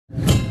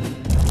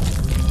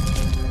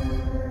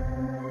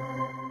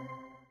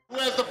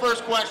has the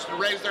first question,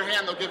 raise their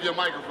hand, they'll give you a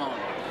microphone.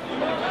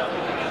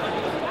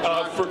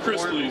 For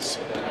Chris, please.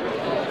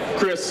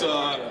 Chris,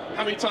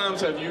 how many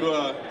times have you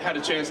had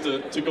a chance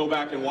to go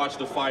back and watch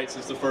the fight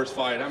since the first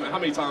fight? How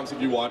many times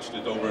have you watched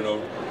it over and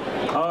over?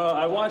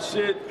 I watched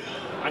it,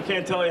 I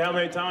can't tell you how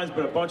many times,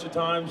 but a bunch of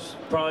times,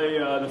 probably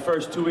the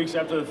first 2 weeks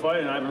after the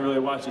fight, and I haven't really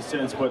watched it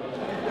since, but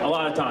a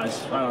lot of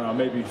times, I don't know,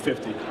 maybe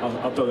 50.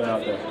 I'll throw that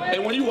out there.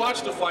 And when you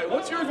watch the fight,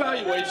 what's your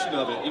evaluation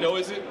of it? You know,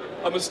 is it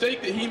a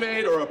mistake that he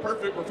made or a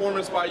perfect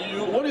performance by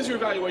you? What is your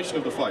evaluation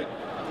of the fight?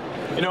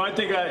 You know, I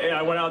think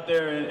I went out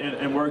there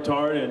and worked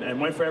hard and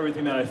went for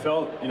everything that I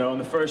felt. You know, in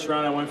the first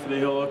round, I went for the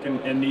heel hook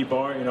and knee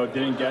bar. You know,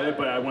 didn't get it,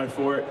 but I went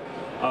for it.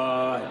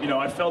 You know,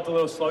 I felt a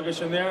little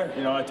sluggish in there.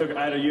 You know, I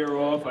had a year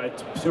off. I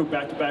took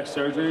back-to-back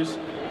surgeries.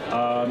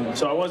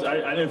 So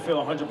I didn't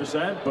feel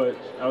 100%, but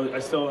I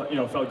still, you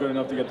know, felt good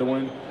enough to get the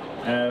win.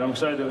 And I'm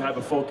excited to have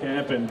a full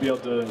camp and be able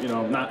to, you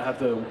know, not have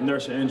to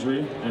nurse an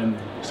injury, and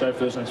excited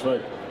for this next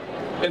fight.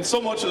 And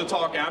so much of the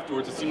talk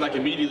afterwards, it seemed like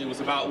immediately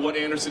was about what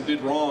Anderson did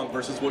wrong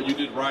versus what you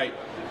did right.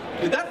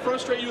 Did that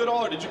frustrate you at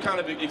all, or did you kind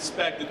of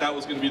expect that that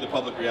was going to be the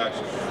public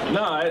reaction?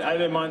 No, I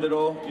didn't mind at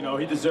all. You know,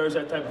 he deserves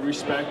that type of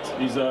respect.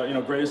 He's, you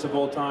know, greatest of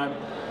all time.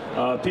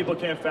 People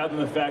can't fathom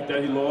the fact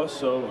that he lost,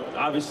 so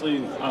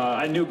obviously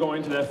I knew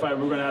going into that fight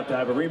we were going to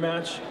have a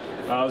rematch.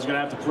 I was going to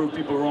have to prove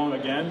people wrong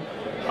again.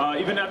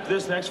 Even after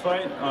this next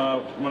fight,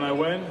 when I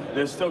win,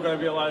 there's still going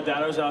to be a lot of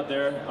doubters out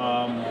there.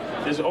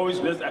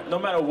 No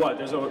matter what,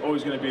 there's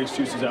always going to be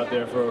excuses out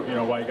there for, you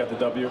know, why you got the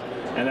W,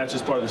 and that's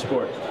just part of the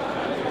sport.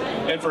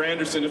 And for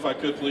Anderson, if I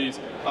could please,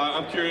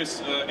 I'm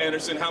curious,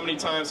 Anderson, how many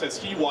times has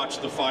he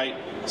watched the fight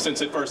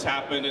since it first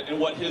happened, and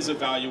what his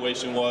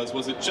evaluation was?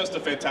 Was it just a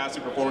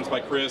fantastic performance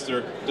by Chris,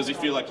 or does he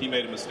feel like he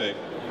made a mistake?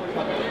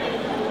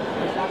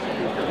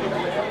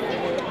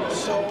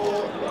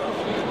 So,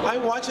 I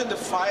watched the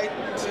fight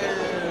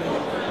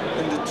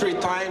and the 3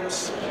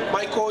 times.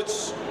 My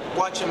coach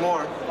watched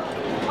more.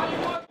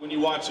 When you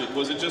watch it,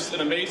 was it just an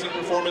amazing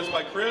performance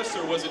by Chris,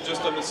 or was it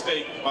just a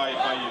mistake by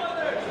you?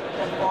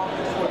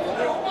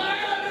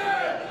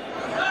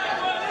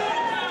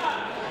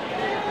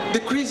 The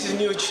Chris is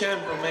new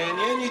champion, man.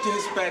 You need to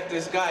respect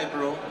this guy,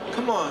 bro.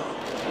 Come on.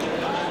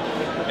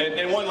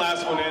 And one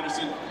last one,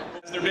 Anderson.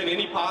 Has there been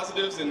any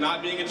positives in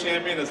not being a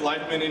champion? Has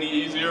life been any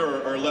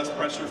easier or less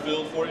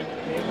pressure-filled for you?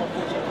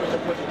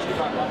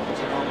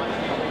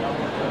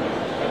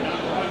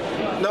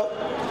 No.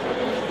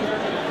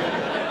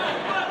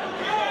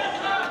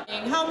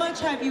 How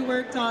much have you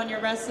worked on your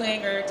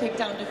wrestling or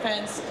takedown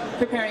defense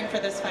preparing for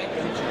this fight?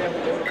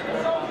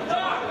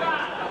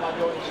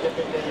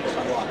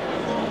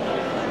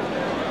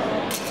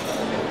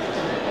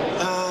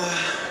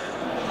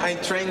 I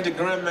train the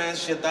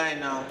Grandmaster Jedi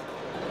now.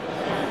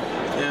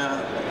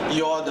 Yeah,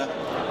 Yoda.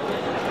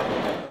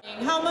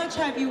 How much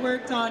have you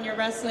worked on your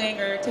wrestling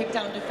or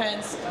takedown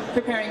defense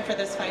preparing for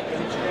this fight?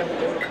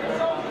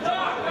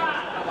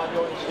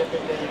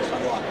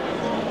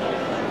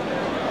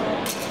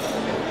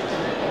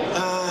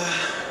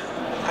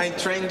 I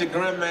train the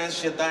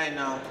Grandmaster Jedi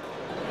now.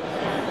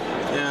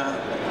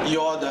 Yeah,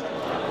 Yoda.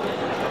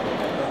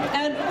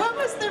 And what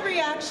was the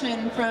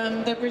reaction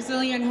from the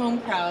Brazilian home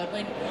crowd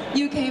when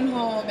you came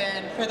home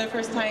and for the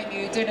first time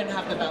you didn't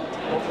have the belt?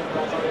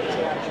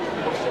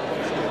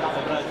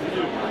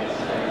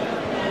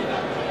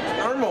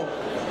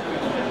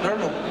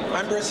 Normal.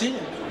 I'm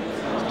Brazilian.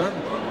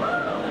 Normal.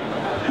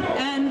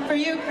 And for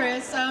you,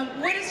 Chris,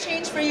 what has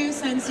changed for you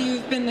since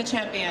you've been the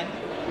champion?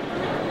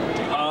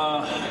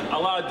 A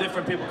lot of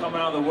different people coming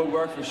out of the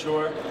woodwork for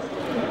sure.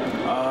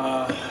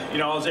 You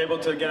know, I was able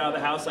to get out of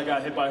the house. I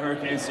got hit by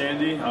Hurricane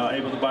Sandy,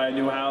 able to buy a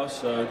new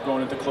house,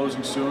 going into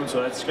closing soon.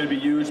 So that's going to be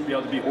huge, be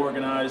able to be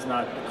organized,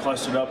 not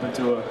clustered up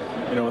into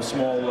a, you know, a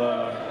small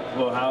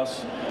little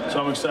house.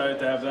 So I'm excited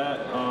to have that.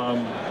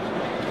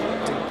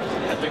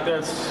 I think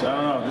that's, I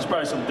don't know, there's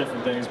probably some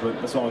different things, but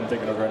that's all I'm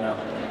thinking of right now.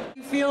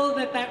 Do you feel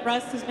that that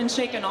rust has been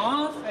shaken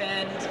off,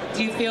 and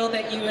do you feel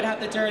that you would have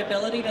the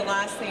durability to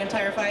last the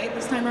entire fight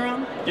this time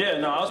around? Yeah,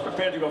 no, I was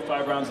prepared to go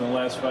 5 rounds in the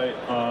last fight.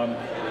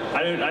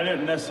 I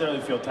didn't necessarily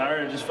feel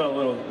tired. I just felt a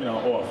little, you know,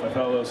 off. I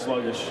felt a little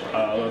sluggish,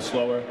 a little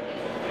slower.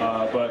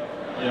 But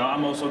you know,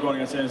 I'm also going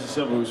against Anderson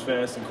Silva, who's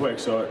fast and quick.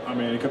 So I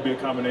mean, it could be a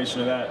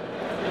combination of that.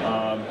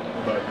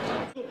 But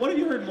what have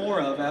you heard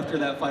more of after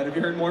that fight? Have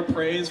you heard more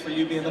praise for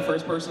you being the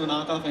first person to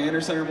knock off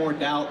Anderson, or more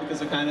doubt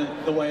because of kind of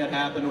the way it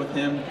happened with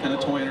him kind of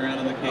toying around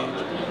in the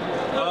cage?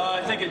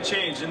 I think it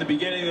changed. In the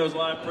beginning, there was a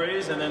lot of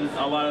praise, and then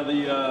a lot of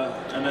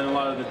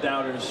the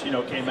doubters, you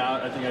know, came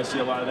out. I think I see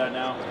a lot of that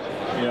now.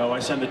 You know, I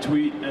send a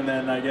tweet, and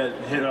then I get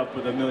hit up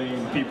with 1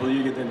 million people.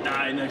 You get to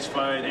die next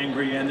fight.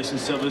 Angry Anderson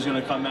Silva's going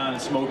to come out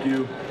and smoke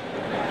you.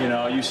 You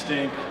know, you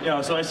stink. You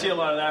know, so I see a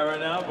lot of that right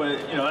now. But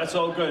you know, that's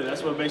all good.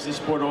 That's what makes this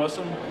sport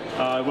awesome.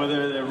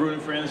 Whether they're rooting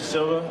for Anderson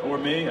Silva or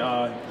me,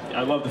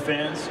 I love the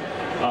fans.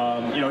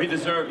 You know, he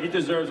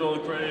deserves all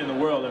the credit in the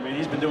world. I mean,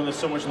 he's been doing this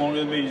so much longer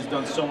than me. He's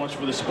done so much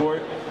for the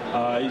sport.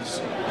 He's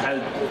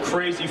had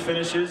crazy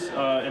finishes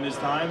in his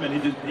time,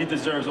 and he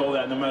deserves all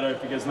that, no matter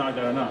if he gets knocked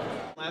out or not.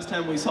 Last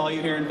time we saw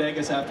you here in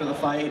Vegas after the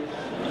fight,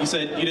 you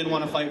said you didn't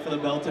want to fight for the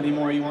belt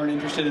anymore. You weren't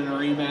interested in a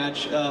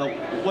rematch.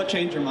 What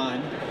changed your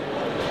mind?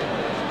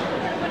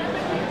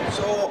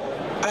 So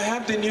I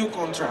have the new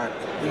contract.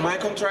 In my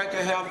contract,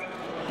 I have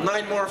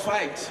 9 more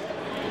fights.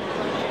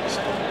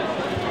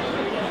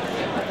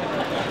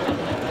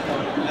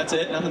 That's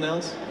it? Nothing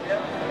else?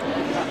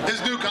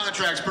 His new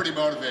contract's pretty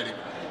motivating.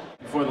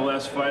 Before the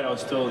last fight, I was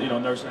still,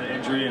 nursing an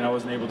injury, and I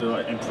wasn't able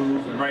to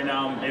improve. And right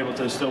now, I'm able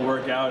to still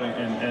work out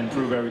and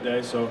improve every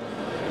day. So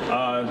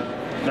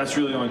that's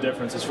really the only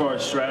difference. As far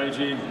as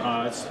strategy,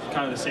 it's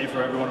kind of the same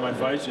for every one of my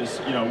fights.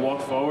 Just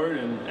walk forward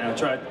and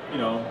try,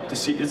 to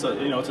see. It's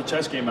a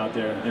chess game out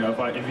there.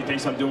 If he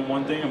thinks I'm doing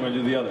one thing, I'm going to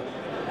do the other.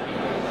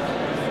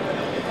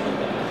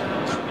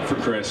 For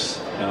Chris,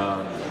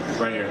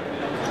 right here.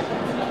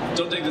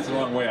 Don't take this the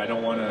wrong way. I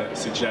don't want to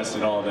suggest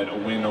at all that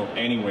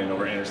any win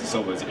over Anderson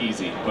Silva is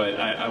easy. But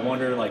I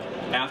wonder, like,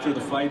 after the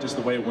fight, just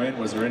the way it went,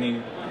 was there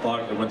any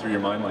thought that went through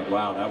your mind, like,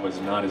 wow, that was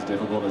not as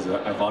difficult as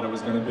I thought it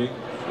was going to be?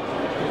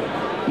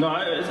 No,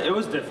 it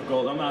was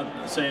difficult. I'm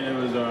not saying it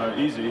was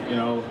easy.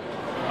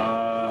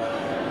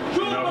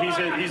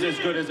 He's as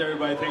good as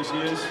everybody thinks he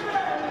is.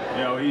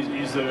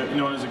 He's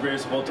known as the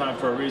greatest of all time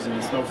for a reason.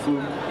 It's no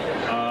fluke.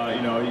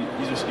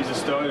 He's a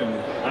stud, and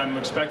I'm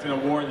expecting a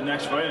war in the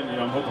next fight, and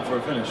I'm hoping for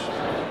a finish.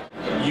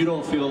 You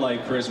don't feel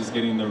like Chris is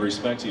getting the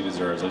respect he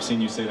deserves. I've seen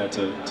you say that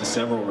to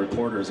several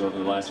reporters over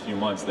the last few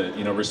months, that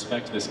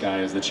respect this guy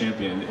as the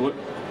champion.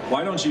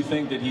 Why don't you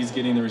think that he's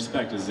getting the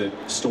respect? Is it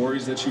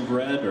stories that you've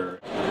read, or?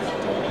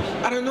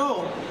 I don't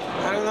know,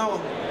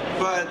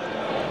 but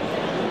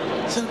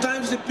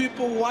sometimes the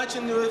people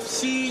watching the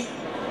UFC,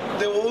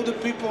 the older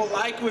people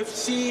like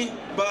UFC,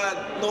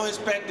 but don't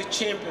respect the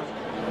champion.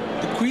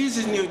 The Chris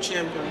is new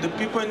champion. The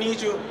people need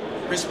to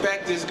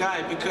respect this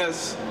guy,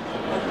 because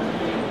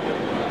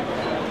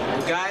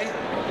the guy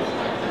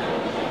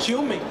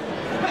killed me.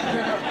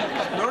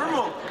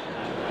 Normal.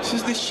 This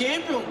is the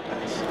champion,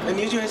 guys. I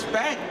need your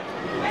respect.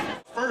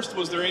 First,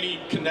 was there any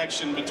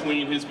connection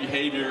between his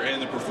behavior and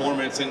the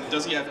performance, and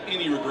does he have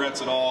any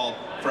regrets at all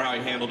for how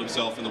he handled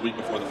himself in the week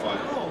before the fight?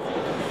 Oh.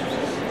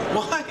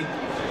 Why?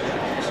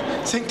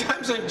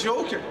 Sometimes I'm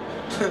joking.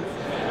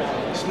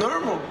 It's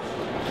normal.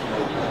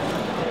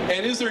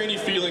 And is there any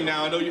feeling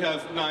now, I know you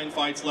have 9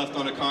 fights left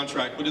on a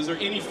contract, but is there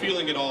any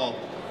feeling at all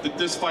that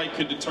this fight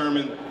could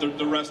determine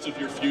the rest of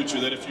your future,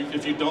 that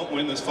if you don't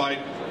win this fight,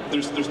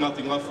 there's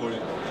nothing left for you?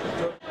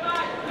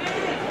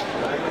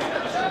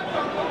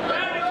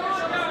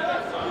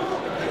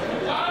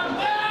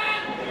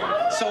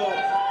 So,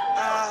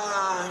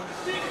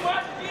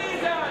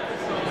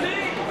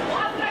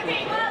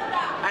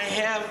 I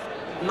have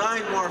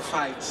 9 more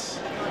fights,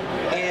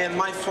 and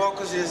my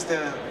focus is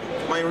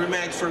my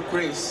rematch for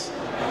Chris.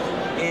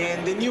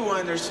 And the new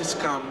Anderson's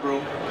come,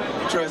 bro.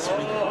 Trust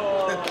me.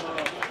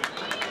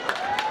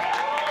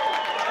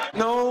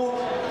 No,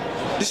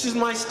 this is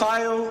my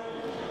style,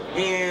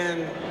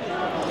 and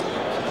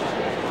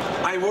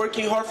I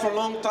working hard for a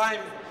long time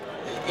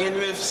in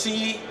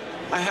UFC.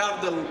 I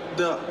have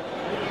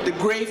the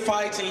great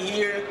fights in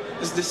here.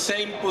 It's the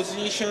same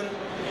position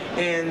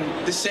and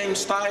the same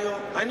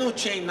style. I don't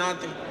change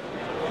nothing.